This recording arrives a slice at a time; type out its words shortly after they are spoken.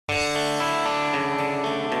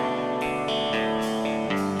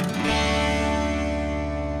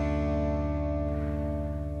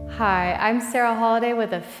Hi, I'm Sara Holliday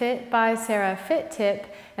with a Fit by Sara Fit Tip,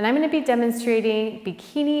 and I'm going to be demonstrating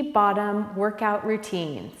bikini bottom workout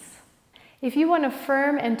routines. If you want to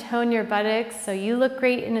firm and tone your buttocks so you look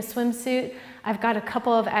great in a swimsuit, I've got a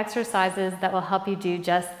couple of exercises that will help you do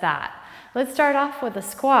just that. Let's start off with a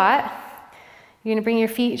squat. You're going to bring your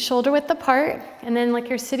feet shoulder width apart, and then like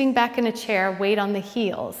you're sitting back in a chair, weight on the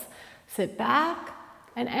heels. Sit back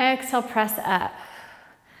and exhale, press up.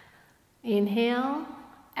 Inhale,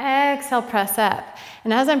 exhale, press up.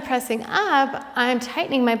 And as I'm pressing up, I'm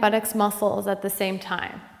tightening my buttocks muscles at the same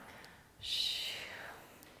time.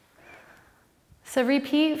 So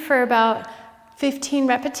repeat for about 15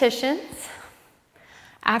 repetitions.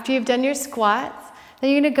 After you've done your squats,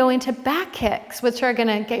 then you're going to go into back kicks, which are going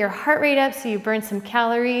to get your heart rate up so you burn some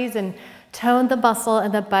calories and tone the muscle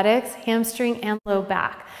in the buttocks, hamstring, and low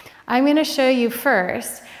back. I'm going to show you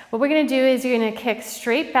first. What we're going to do is you're going to kick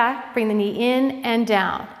straight back, bring the knee in and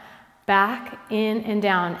down, back, in and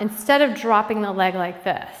down, instead of dropping the leg like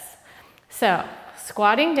this. So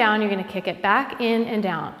squatting down, you're going to kick it back, in and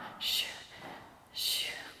down.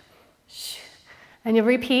 And you'll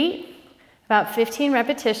repeat about 15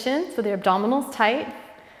 repetitions with your abdominals tight,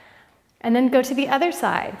 and then go to the other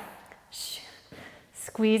side.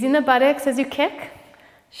 Squeezing the buttocks as you kick.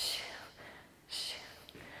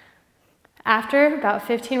 After about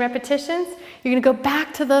 15 repetitions, you're going to go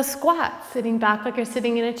back to those squats, sitting back like you're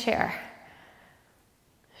sitting in a chair.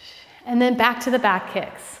 And then back to the back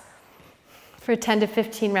kicks for 10 to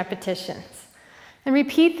 15 repetitions. And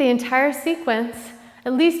repeat the entire sequence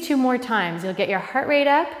at least 2 more times. You'll get your heart rate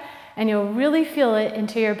up and you'll really feel it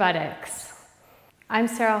into your buttocks. I'm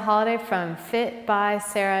Sara Holliday from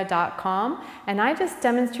fitbysara.com, and I just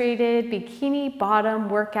demonstrated bikini bottom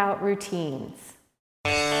workout routines.